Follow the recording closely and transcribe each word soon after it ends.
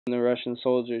When the Russian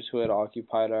soldiers who had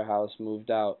occupied our house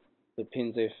moved out, the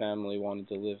Pinze family wanted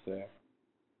to live there.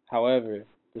 However,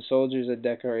 the soldiers had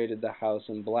decorated the house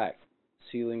in black,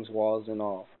 ceilings, walls, and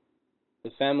all. The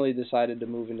family decided to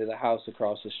move into the house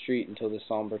across the street until the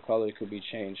somber color could be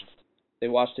changed. They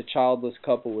watched a childless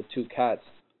couple with 2 cats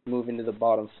move into the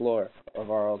bottom floor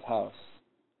of our old house.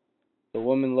 The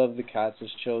woman loved the cats as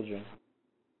children.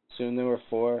 Soon there were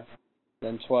 4,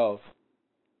 then 12.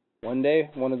 One day,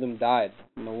 one of them died,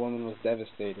 and the woman was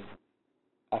devastated.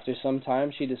 After some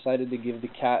time, she decided to give the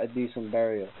cat a decent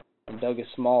burial, and dug a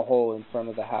small hole in front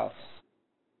of the house.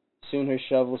 Soon her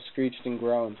shovel screeched and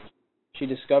groaned. She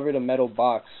discovered a metal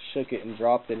box, shook it, and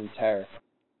dropped it in terror.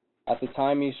 At the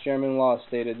time, East German law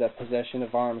stated that possession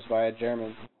of arms by a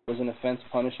German was an offense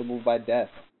punishable by death.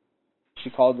 She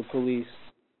called the police.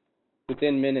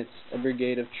 Within minutes, a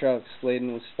brigade of trucks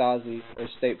laden with Stasi or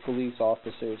state police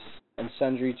officers and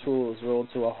sundry tools rolled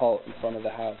to a halt in front of the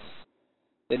house.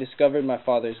 They discovered my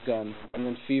father's gun, and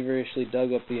then feverishly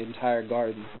dug up the entire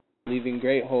garden, leaving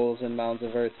great holes and mounds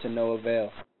of earth to no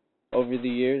avail. Over the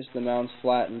years, the mounds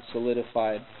flattened,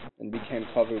 solidified, and became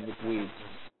covered with weeds.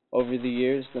 Over the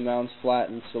years, the mounds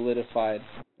flattened, solidified,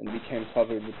 and became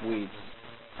covered with weeds.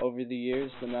 Over the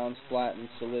years, the mounds flattened,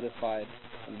 solidified,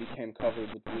 and became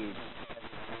covered with weeds.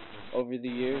 Over the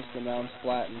years, the mounds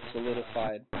flattened,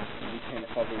 solidified, and became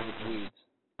covered with weeds.